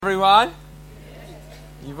Everyone,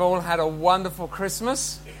 you've all had a wonderful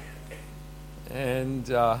Christmas, and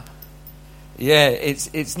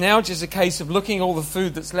it's now just a case of looking at all the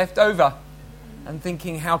food that's left over and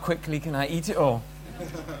thinking, how quickly can I eat it all?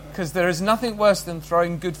 Because there is nothing worse than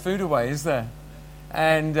throwing good food away, is there?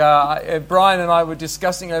 And Brian and I were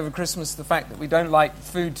discussing over Christmas the fact that we don't like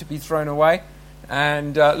food to be thrown away,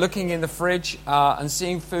 and looking in the fridge and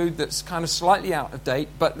seeing food that's kind of slightly out of date,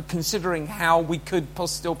 but considering how we could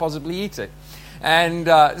still possibly eat it. And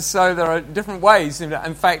so there are different ways.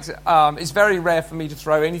 In fact, it's very rare for me to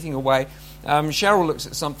throw anything away. Cheryl looks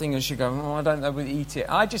at something and she'll go, I don't know whether to eat it.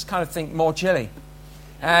 I just kind of think more chili.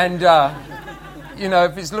 And,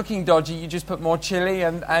 if it's looking dodgy, you just put more chili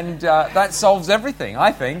and that solves everything,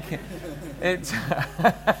 I think.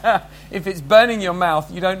 If it's burning your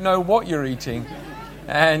mouth, you don't know what you're eating.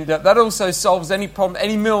 And that also solves any problem,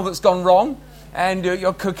 any meal that's gone wrong, and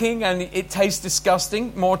you're cooking and it tastes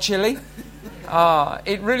disgusting, more chili.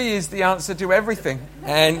 It really is the answer to everything.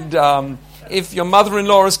 And if your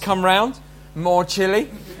mother-in-law has come round, more chili.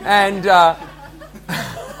 And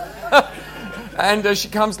and she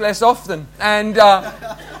comes less often. And there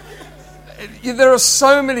are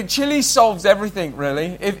so many. Chili solves everything,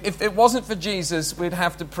 really. If it wasn't for Jesus, we'd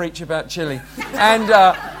have to preach about chili.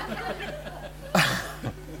 And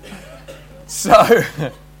so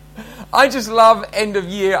I just love end of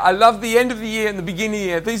year. I love the end of the year and the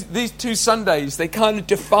beginning of the year. These two Sundays, they kind of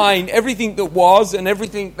define everything that was and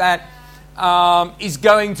everything that is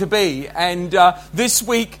going to be. And this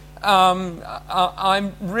week,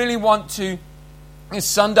 I really want to. This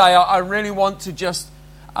Sunday, I really want to just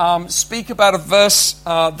speak about a verse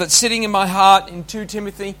that's sitting in my heart in 2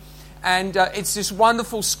 Timothy, and it's this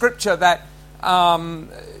wonderful scripture that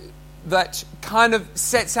kind of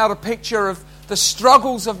sets out a picture of the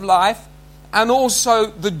struggles of life and also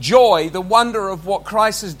the joy, the wonder of what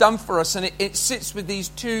Christ has done for us. And it sits with these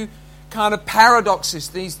two kind of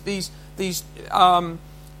paradoxes, these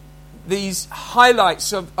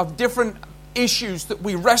highlights of different issues that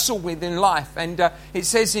we wrestle with in life. And it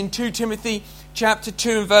says in 2 Timothy chapter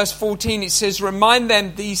 2 and verse 14, it says, "Remind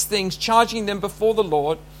them these things, charging them before the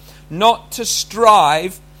Lord, not to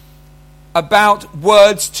strive about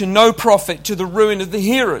words to no profit, to the ruin of the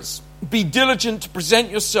hearers. Be diligent to present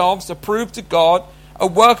yourselves approved to God, a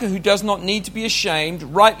worker who does not need to be ashamed,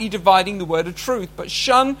 rightly dividing the word of truth. But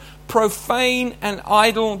shun profane and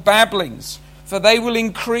idle babblings, for they will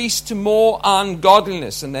increase to more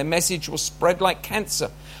ungodliness, and their message will spread like cancer.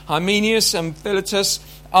 Hymenaeus and Philetus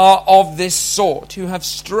are of this sort, who have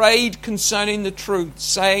strayed concerning the truth,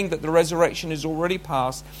 saying that the resurrection is already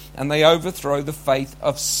past, and they overthrow the faith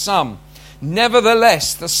of some.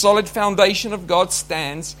 Nevertheless, the solid foundation of God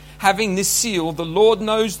stands, having this seal, the Lord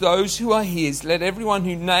knows those who are his. Let everyone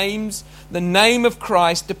who names the name of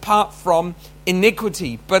Christ depart from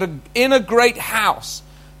iniquity. But in a great house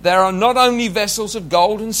there are not only vessels of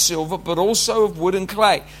gold and silver, but also of wood and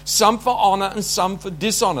clay, some for honor and some for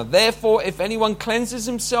dishonor. Therefore, if anyone cleanses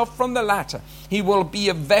himself from the latter, he will be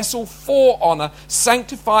a vessel for honor,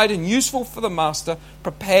 sanctified and useful for the master,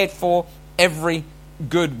 prepared for every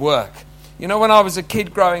good work." You know, when I was a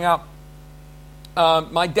kid growing up,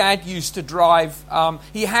 my dad used to drive.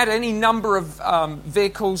 He had any number of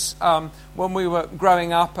vehicles when we were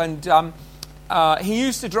growing up, and he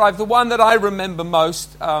used to drive the one that I remember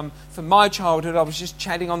most from my childhood. I was just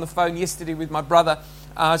chatting on the phone yesterday with my brother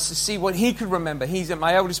to see what he could remember.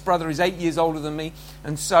 My oldest brother is 8 years older than me,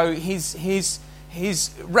 and so his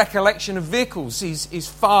recollection of vehicles is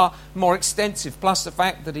far more extensive, plus the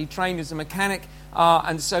fact that he trained as a mechanic,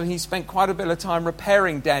 and so he spent quite a bit of time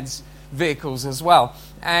repairing Dad's vehicles as well,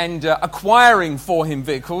 and acquiring for him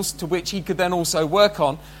vehicles to which he could then also work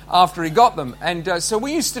on after he got them. And so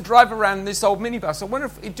we used to drive around this old minibus. I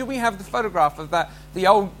wonder do we have the photograph of the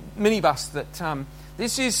old minibus that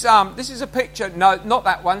this is a picture. No, not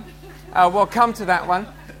that one. We'll come to that one.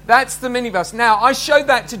 That's the minibus. Now, I showed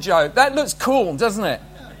that to Joe. That looks cool, doesn't it?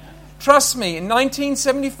 Trust me, in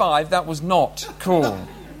 1975 that was not cool.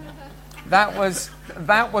 That was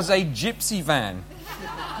a gypsy van.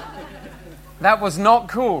 That was not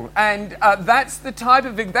cool. And that's the type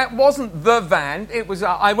of thing. That wasn't the van. It was.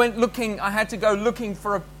 I went looking. I had to go looking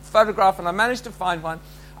for a photograph, and I managed to find one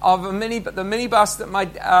of the minibus that my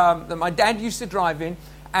dad used to drive in.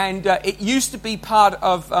 And it used to be part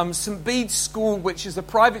of St. Bede's School, which is a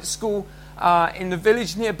private school in the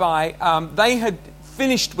village nearby. They had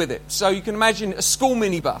finished with it. So you can imagine a school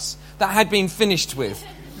minibus that had been finished with.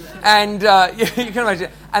 And you can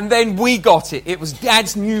imagine. And then we got it. It was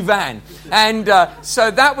Dad's new van. And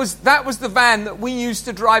so that was the van that we used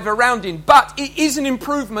to drive around in. But it is an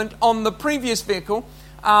improvement on the previous vehicle.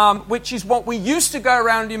 which is what we used to go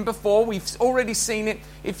around in before. We've already seen it.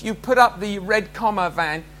 If you put up the red comma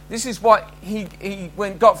van, this is what he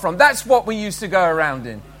got from. That's what we used to go around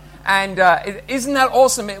in. And isn't that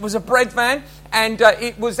awesome? It was a bread van, and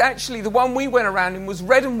it was actually, the one we went around in was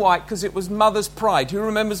red and white because it was Mother's Pride. Who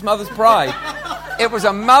remembers Mother's Pride? It was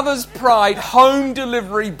a Mother's Pride home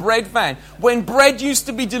delivery bread van, when bread used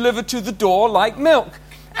to be delivered to the door like milk.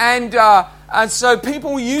 And so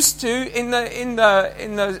people used to, in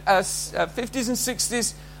the 50s and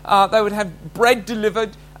 60s, they would have bread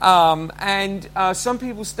delivered. And some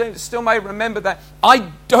people still may remember that.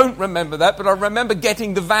 I don't remember that, but I remember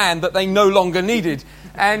getting the van that they no longer needed.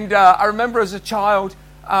 And I remember as a child,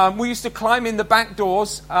 we used to climb in the back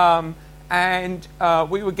doors, and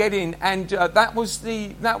we would get in, and that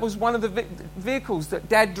was one of the vehicles that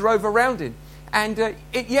Dad drove around in. And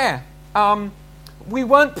we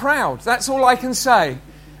weren't proud. That's all I can say.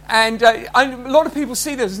 And a lot of people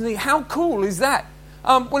see this and think, how cool is that?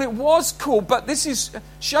 Well, it was cool, but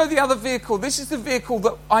show the other vehicle. This is the vehicle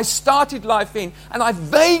that I started life in, and I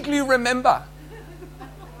vaguely remember.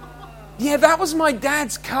 Yeah, that was my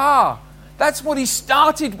dad's car. That's what he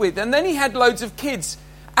started with, and then he had loads of kids,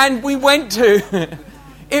 and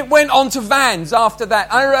it went on to vans after that.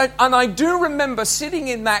 And I do remember sitting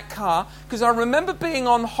in that car, because I remember being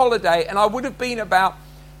on holiday, and I would have been about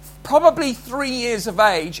probably 3 years of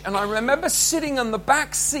age, and I remember sitting on the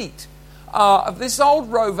back seat of this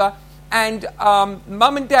old Rover, and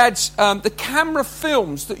Mum and Dad's, the camera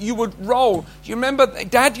films that you would roll. Do you remember,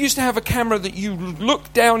 Dad used to have a camera that you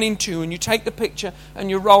look down into and you take the picture and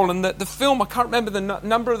you roll, and the film, I can't remember the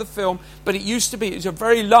number of the film, but it was a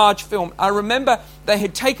very large film. I remember they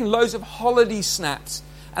had taken loads of holiday snaps,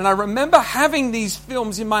 and I remember having these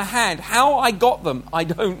films in my hand. How I got them, I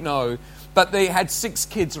don't know. But they had 6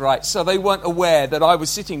 kids, right? So they weren't aware that I was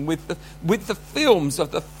sitting with the films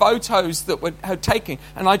of the photos that had taken,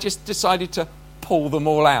 and I just decided to pull them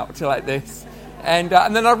all out like this, and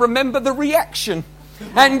then I remember the reaction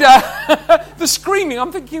and the screaming.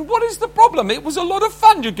 I'm thinking, what is the problem? It was a lot of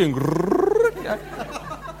fun. You're going,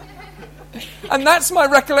 and that's my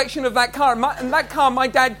recollection of that car. And that car, my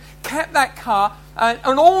dad kept that car,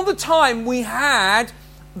 and all the time we had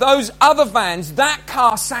those other vans. That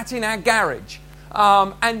car sat in our garage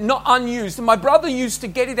and not unused. And my brother used to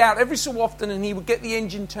get it out every so often, and he would get the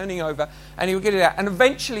engine turning over and he would get it out. And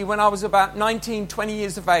eventually, when I was about 19, 20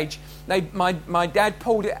 years of age, my dad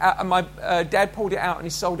pulled it out, and my dad pulled it out and he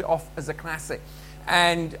sold it off as a classic.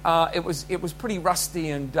 And it was pretty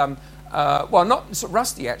rusty and well, not so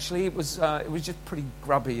rusty actually. It was just pretty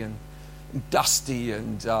grubby and dusty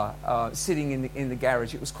and sitting in the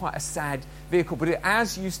garage. It was quite a sad vehicle, but it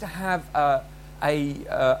used to have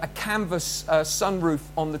a canvas sunroof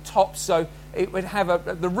on the top, so it would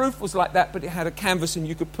have the roof was like that, but it had a canvas, and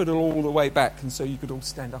you could put it all the way back, and so you could all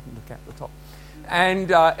stand up and look at the top.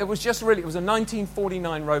 And it was a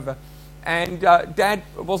 1949 Rover, and Dad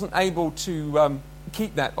wasn't able to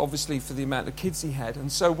keep that, obviously, for the amount of kids he had, and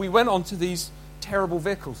so we went on to these terrible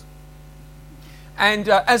vehicles. And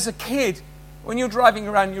as a kid, when you're driving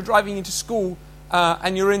around, you're driving into school,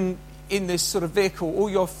 and you're in this sort of vehicle, all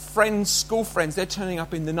your friends, school friends, they're turning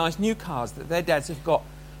up in the nice new cars that their dads have got.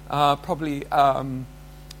 Probably, well,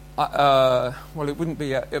 it wouldn't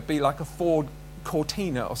be, it'd be like a Ford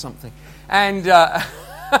Cortina or something. And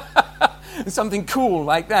something cool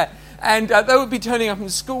like that. And they would be turning up in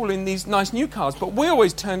school in these nice new cars, but we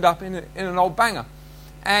always turned up in an old banger.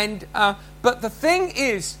 And but the thing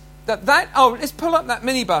is, let's pull up that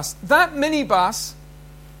minibus. That minibus,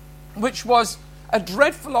 which was a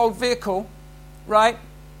dreadful old vehicle, right?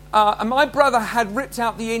 And my brother had ripped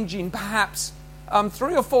out the engine perhaps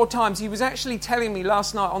 3 or 4 times. He was actually telling me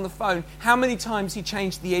last night on the phone how many times he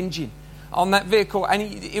changed the engine on that vehicle. And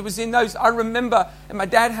it was in those, I remember, and my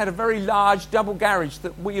dad had a very large double garage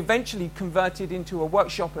that we eventually converted into a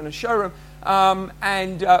workshop and a showroom.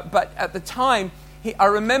 But at the time, I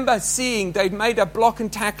remember seeing they'd made a block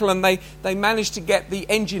and tackle, and they managed to get the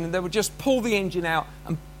engine, and they would just pull the engine out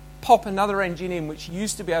and pop another engine in, which you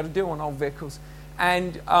used to be able to do on old vehicles.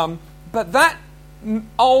 And but that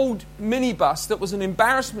old minibus that was an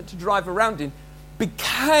embarrassment to drive around in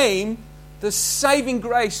became the saving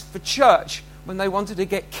grace for church when they wanted to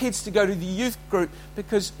get kids to go to the youth group,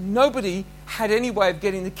 because nobody had any way of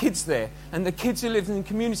getting the kids there, and the kids who lived in the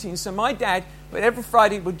community. And so my dad, but every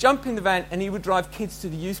Friday, would jump in the van and he would drive kids to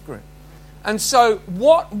the youth group. And so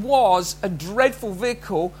what was a dreadful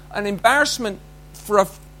vehicle, an embarrassment for a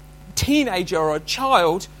teenager or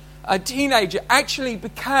a teenager actually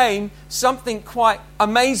became something quite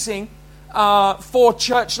amazing for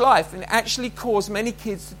church life, and it actually caused many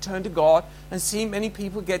kids to turn to God and see many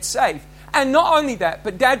people get saved. And not only that,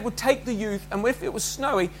 but Dad would take the youth, and if it was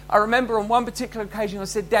snowy, I remember on one particular occasion I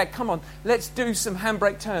said, Dad, come on, let's do some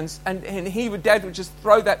handbrake turns. And Dad would just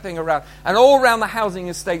throw that thing around. And all around the housing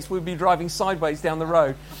estates, we'd be driving sideways down the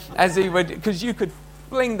road, as he would, because you could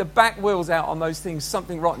fling the back wheels out on those things,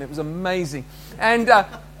 something rotten. It was amazing. And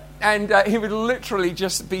he would literally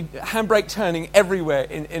just be handbrake turning everywhere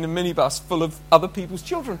in a minibus full of other people's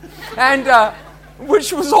children, and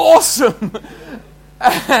which was awesome.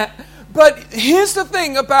 But here's the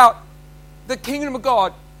thing about the kingdom of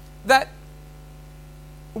God, that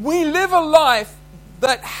we live a life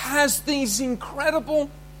that has these incredible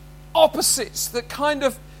opposites that kind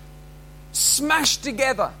of smash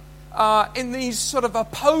together in these sort of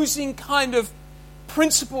opposing kind of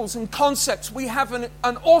principles and concepts. We have an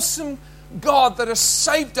awesome God that has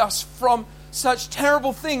saved us from such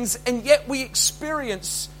terrible things, and yet we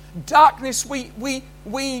experience darkness. We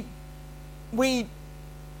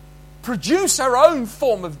produce our own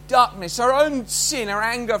form of darkness, our own sin, our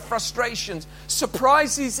anger, frustrations,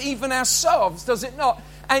 surprises even ourselves, does it not?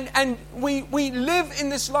 And we live in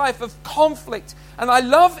this life of conflict. And I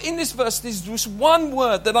love in this verse, there's this one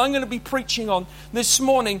word that I'm going to be preaching on this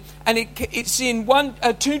morning, and it's in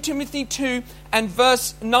 2 Timothy 2 and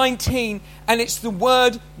verse 19, and it's the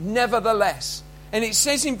word nevertheless. And it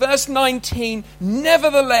says in verse 19,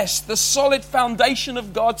 nevertheless, the solid foundation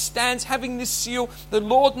of God stands, having this seal: the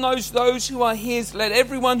Lord knows those who are his. Let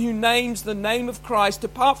everyone who names the name of Christ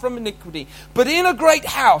depart from iniquity. But in a great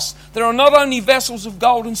house there are not only vessels of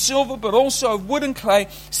gold and silver, but also of wood and clay,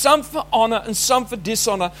 some for honor and some for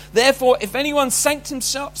dishonor. Therefore, if anyone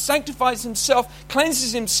sanctifies himself,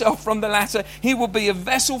 cleanses himself from the latter, he will be a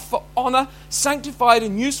vessel for honor, sanctified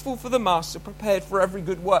and useful for the master, prepared for every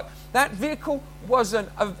good work. That vehicle wasn't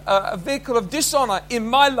a vehicle of dishonor in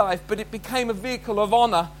my life, but it became a vehicle of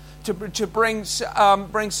honor to bring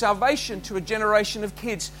salvation to a generation of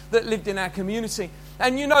kids that lived in our community.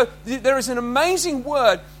 And you know, there is an amazing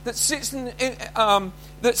word that sits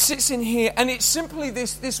in here, and it's simply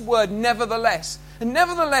this word, nevertheless. And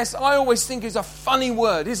nevertheless, I always think is a funny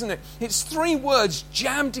word, isn't it? It's three words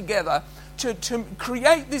jammed together to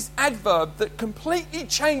create this adverb that completely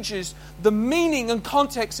changes the meaning and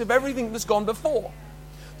context of everything that's gone before.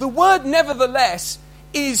 The word nevertheless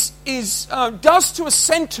does to a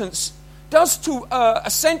sentence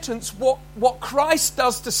what Christ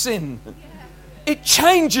does to sin. It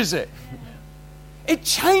changes it. It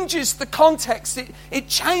changes the context. It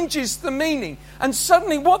changes the meaning. And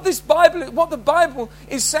suddenly what the Bible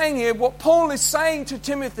is saying here, what Paul is saying to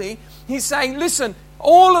Timothy, he's saying, listen,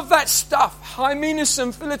 all of that stuff, Hymenaeus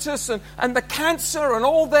and Philetus and the cancer and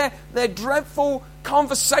all their dreadful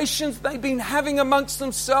conversations they've been having amongst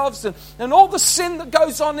themselves and all the sin that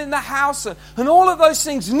goes on in the house and all of those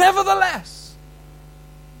things, nevertheless.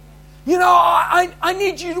 You know, I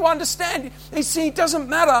need you to understand, you see, it doesn't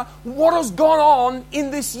matter what has gone on in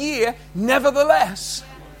this year, nevertheless.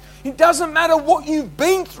 It doesn't matter what you've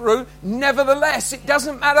been through, nevertheless. It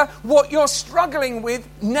doesn't matter what you're struggling with,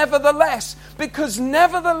 nevertheless. Because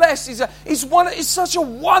nevertheless is such a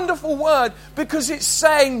wonderful word, because it's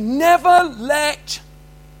saying never let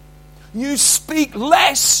you speak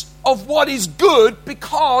less of what is good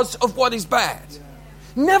because of what is bad.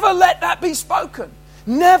 Never let that be spoken.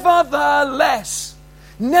 Nevertheless.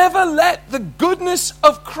 Never let the goodness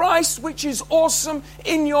of Christ, which is awesome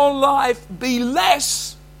in your life, be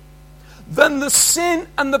less than the sin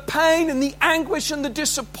and the pain and the anguish and the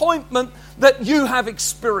disappointment that you have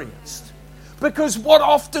experienced. Because what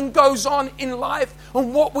often goes on in life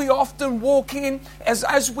and what we often walk in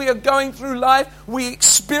as we are going through life, we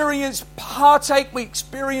experience heartache, we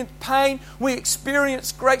experience pain, we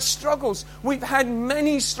experience great struggles. We've had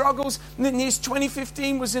many struggles. And this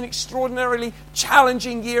 2015 was an extraordinarily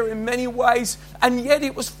challenging year in many ways, and yet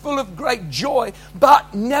it was full of great joy.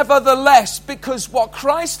 But nevertheless, because what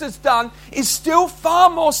Christ has done is still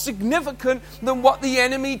far more significant than what the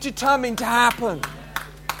enemy determined to happen.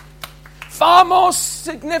 Far more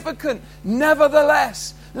significant.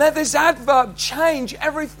 Nevertheless, let this adverb change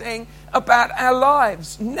everything about our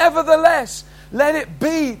lives. Nevertheless, let it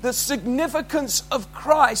be the significance of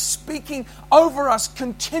Christ speaking over us,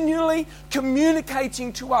 continually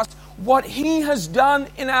communicating to us what He has done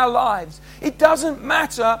in our lives. It doesn't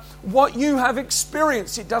matter what you have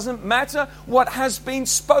experienced. It doesn't matter what has been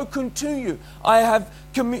spoken to you. I have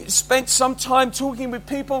spent some time talking with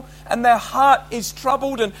people and their heart is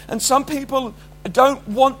troubled, and some people don't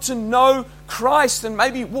want to know Christ and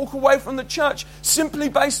maybe walk away from the church simply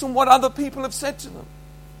based on what other people have said to them.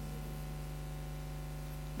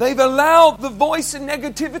 They've allowed the voice of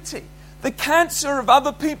negativity, the cancer of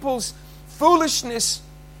other people's foolishness,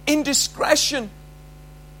 indiscretion.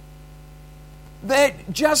 They're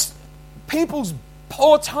just people's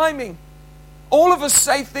poor timing. All of us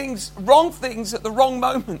say wrong things at the wrong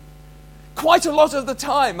moment. Quite a lot of the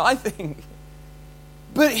time, I think.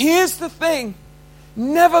 But here's the thing.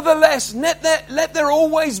 Nevertheless, let there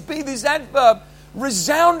always be this adverb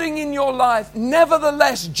resounding in your life.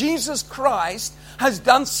 Nevertheless, Jesus Christ has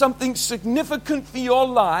done something significant for your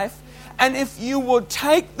life. And if you will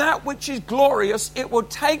take that which is glorious, it will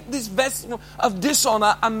take this vessel of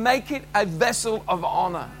dishonor and make it a vessel of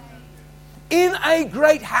honor. In a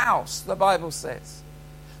great house, the Bible says,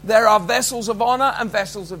 there are vessels of honor and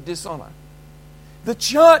vessels of dishonor. The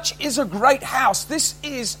church is a great house. This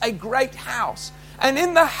is a great house. And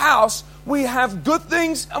in the house, we have good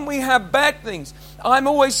things and we have bad things. I'm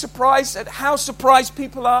always surprised at how surprised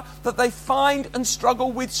people are that they find and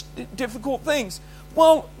struggle with difficult things.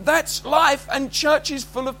 Well, that's life, and church is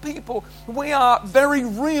full of people. We are very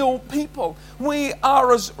real people. We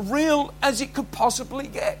are as real as it could possibly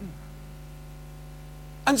get.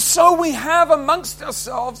 And so we have amongst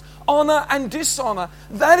ourselves honor and dishonor.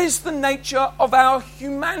 That is the nature of our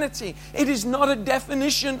humanity. It is not a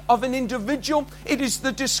definition of an individual. It is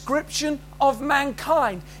the description of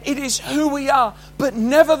mankind. It is who we are. But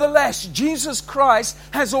nevertheless, Jesus Christ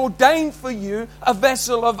has ordained for you a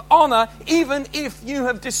vessel of honor, even if you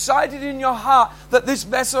have decided in your heart that this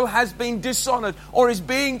vessel has been dishonored or is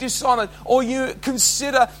being dishonored, or you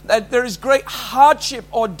consider that there is great hardship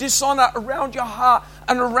or dishonor around your heart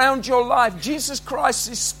and around your life. Jesus Christ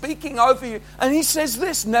is speaking over you, and he says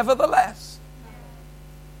this: nevertheless.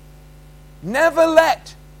 Never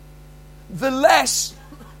let the less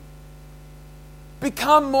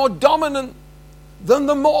become more dominant than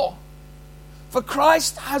the more. For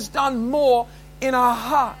Christ has done more in our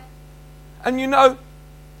heart. And you know,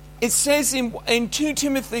 it says in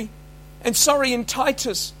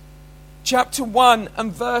Titus chapter 1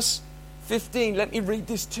 and verse 15. Let me read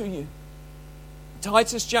this to you.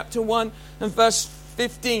 Titus chapter 1 and verse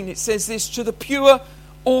 15. It says this: to the pure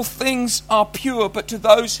all things are pure, but to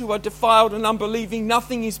those who are defiled and unbelieving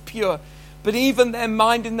nothing is pure, but even their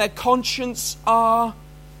mind and their conscience are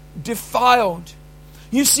defiled.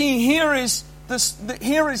 You see, here is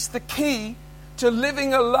the key to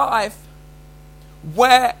living a life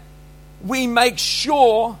where we make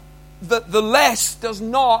sure that the less does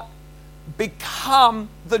not become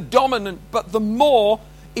the dominant, but the more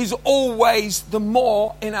is always the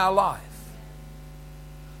more in our life.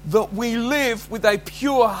 That we live with a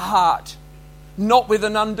pure heart, not with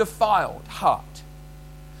an undefiled heart.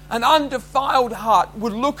 An undefiled heart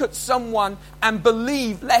would look at someone and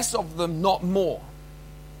believe less of them, not more.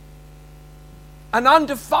 An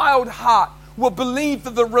undefiled heart will believe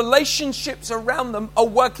that the relationships around them are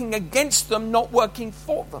working against them, not working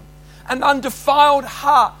for them. An undefiled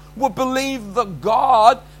heart will believe that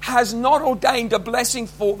God has not ordained a blessing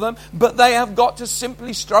for them, but they have got to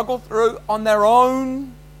simply struggle through on their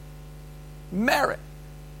own merit,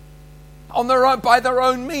 by their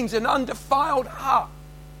own means. An undefiled heart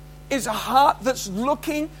is a heart that's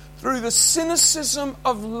looking through the cynicism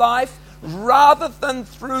of life rather than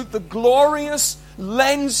through the glorious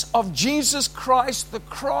lens of Jesus Christ, the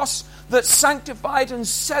cross that sanctified and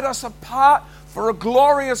set us apart for a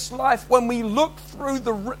glorious life. When we look through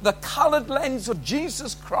the colored lens of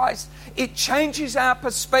Jesus Christ, it changes our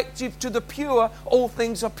perspective to the pure. All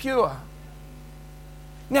things are pure.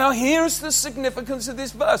 Now, here's the significance of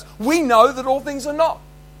this verse. We know that all things are not.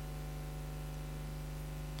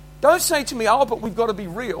 Don't say to me, oh, but we've got to be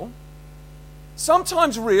real.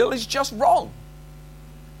 Sometimes real is just wrong.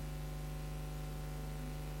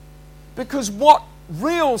 Because what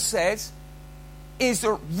real says is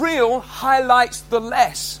that real highlights the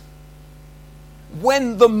less.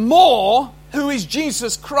 When the more, who is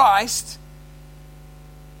Jesus Christ,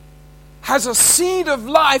 has a seed of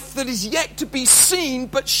life that is yet to be seen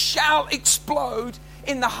but shall explode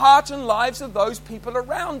in the heart and lives of those people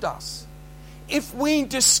around us. If we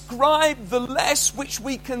describe the less which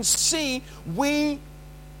we can see, we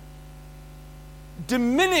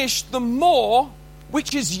diminish the more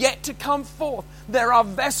which is yet to come forth. There are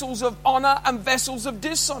vessels of honor and vessels of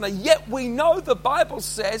dishonor. Yet we know the Bible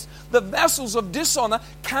says the vessels of dishonor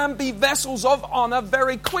can be vessels of honor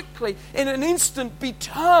very quickly, in an instant be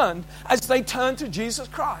turned as they turn to Jesus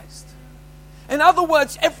Christ. In other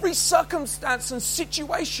words, every circumstance and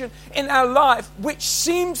situation in our life which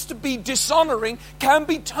seems to be dishonoring can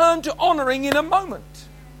be turned to honoring in a moment.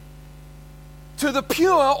 To the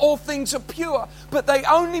pure, all things are pure. But they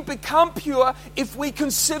only become pure if we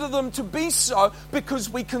consider them to be so, because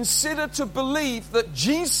we consider to believe that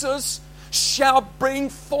Jesus shall bring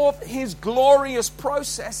forth his glorious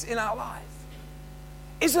process in our life.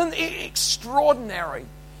 Isn't it extraordinary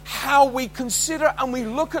how we consider and we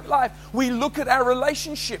look at life? We look at our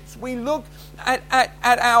relationships. We look at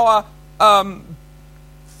our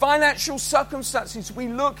financial circumstances. We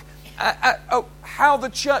look at how the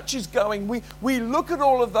church is going. We look at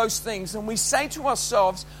all of those things and we say to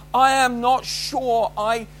ourselves, I am not sure.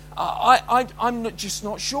 I'm just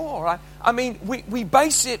not sure. I mean, we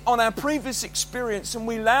base it on our previous experience, and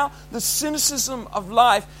we allow the cynicism of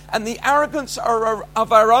life and the arrogance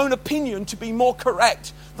of our own opinion to be more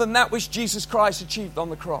correct than that which Jesus Christ achieved on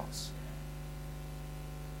the cross.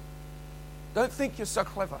 Don't think you're so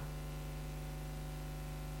clever.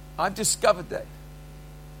 I've discovered that.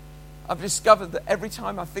 I've discovered that every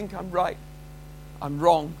time I think I'm right, I'm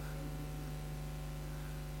wrong.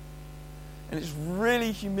 And it's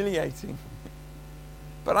really humiliating.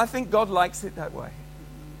 But I think God likes it that way.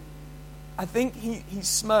 I think he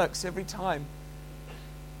smirks every time.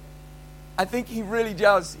 I think he really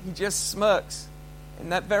does. He just smirks in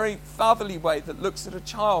that very fatherly way that looks at a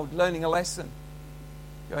child learning a lesson,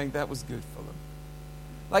 going, that was good for them.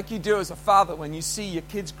 Like you do as a father when you see your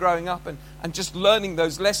kids growing up and just learning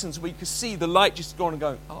those lessons, where you can see the light just going and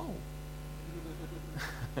going, oh.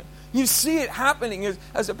 You see it happening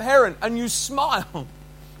as a parent, and you smile.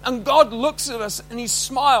 And God looks at us and he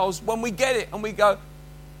smiles when we get it, and we go,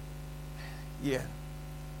 yeah,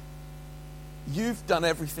 you've done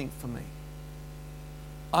everything for me.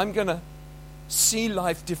 I'm going to see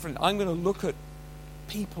life different. I'm going to look at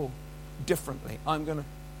people differently. I'm going to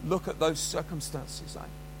look at those circumstances.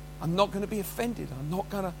 I'm not going to be offended. I'm not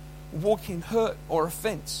going to walk in hurt or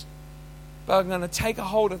offense. But I'm going to take a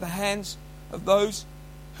hold of the hands of those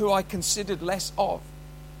who I considered less of,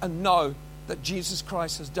 and know that Jesus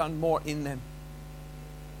Christ has done more in them.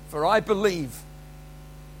 For I believe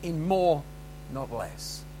in more, not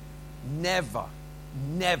less. Never,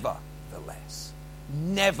 never the less.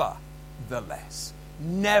 Never the less.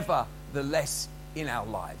 Never the less in our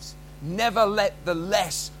lives. Never let the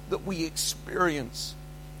less that we experience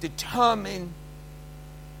determine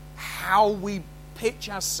how we pitch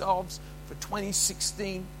ourselves for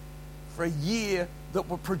 2016, for a year that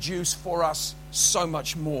will produce for us so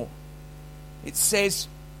much more. It says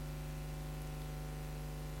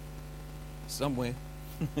somewhere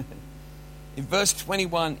in verse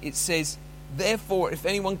 21, it says, therefore, if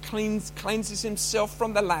anyone cleanses himself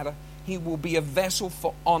from the latter, he will be a vessel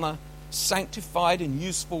for honor, sanctified and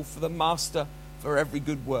useful for the master for every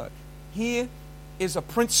good work. Here is a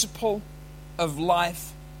principle of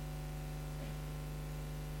life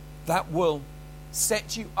that will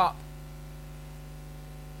set you up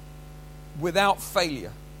without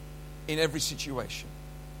failure in every situation.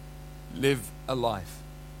 Live a life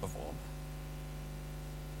of honor.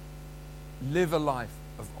 Live a life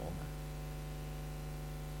of honor.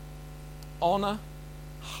 Honor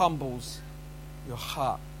humbles your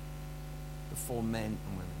heart before men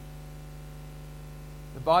and women.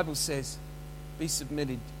 The Bible says, be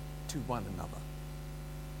submitted to one another.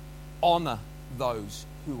 Honor those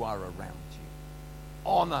who are around you.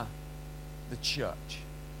 Honor the church.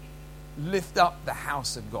 Lift up the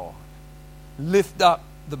house of God. Lift up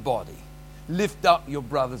the body. Lift up your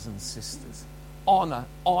brothers and sisters.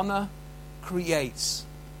 Honor creates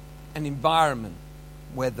an environment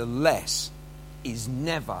where the less is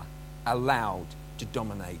never allowed to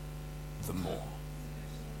dominate the more.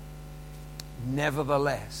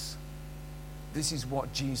 Nevertheless, this is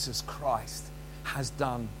what Jesus Christ has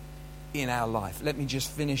done in our life. Let me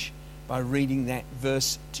just finish by reading that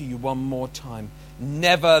verse to you one more time.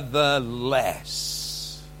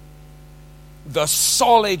 Nevertheless, the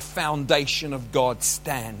solid foundation of God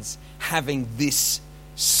stands, having this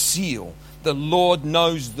seal. The Lord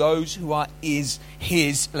knows those who are his.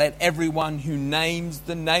 Let everyone who names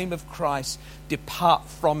the name of Christ depart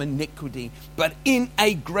from iniquity. But in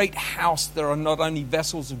a great house there are not only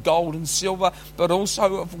vessels of gold and silver, but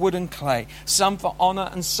also of wood and clay, some for honor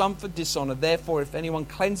and some for dishonor. Therefore, if anyone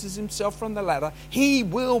cleanses himself from the latter, he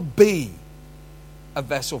will be a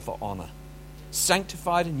vessel for honor,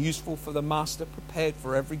 sanctified and useful for the master, prepared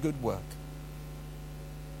for every good work.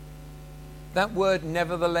 That word,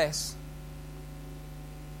 nevertheless,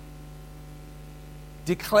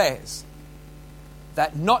 declares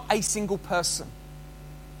that not a single person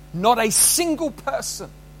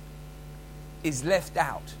is left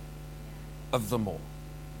out of them all.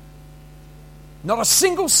 Not a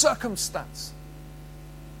single circumstance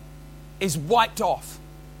is wiped off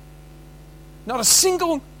Not a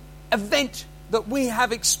single event that we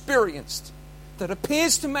have experienced that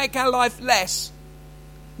appears to make our life less,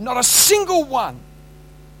 not a single one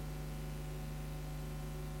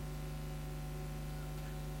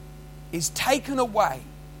is taken away.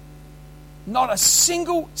 Not a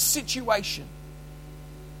single situation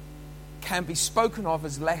can be spoken of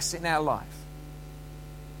as less in our life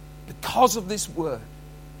because of this word,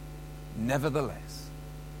 nevertheless.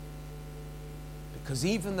 Because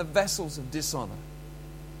even the vessels of dishonor,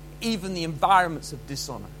 even the environments of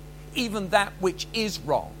dishonor, even that which is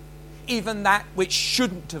wrong, even that which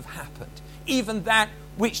shouldn't have happened, even that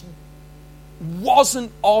which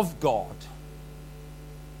wasn't of God,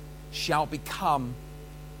 shall become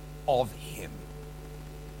of Him.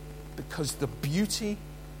 Because the beauty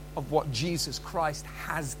of what Jesus Christ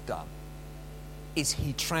has done is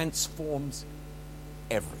He transforms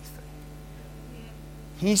everything.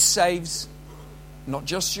 He saves not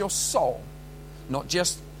just your soul, not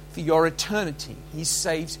just for your eternity. He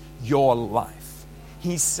saves your life.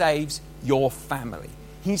 He saves your family.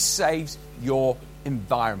 He saves your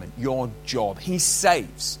environment, your job. He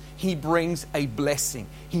saves. He brings a blessing.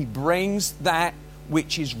 He brings that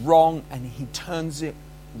which is wrong and He turns it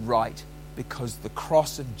right, because the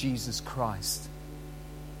cross of Jesus Christ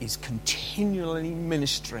is continually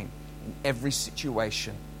ministering in every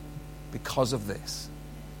situation because of this.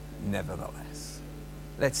 Nevertheless,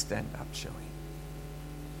 let's stand up, shall we?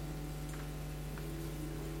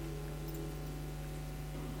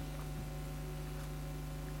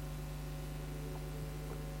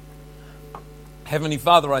 Heavenly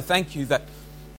Father, I thank You that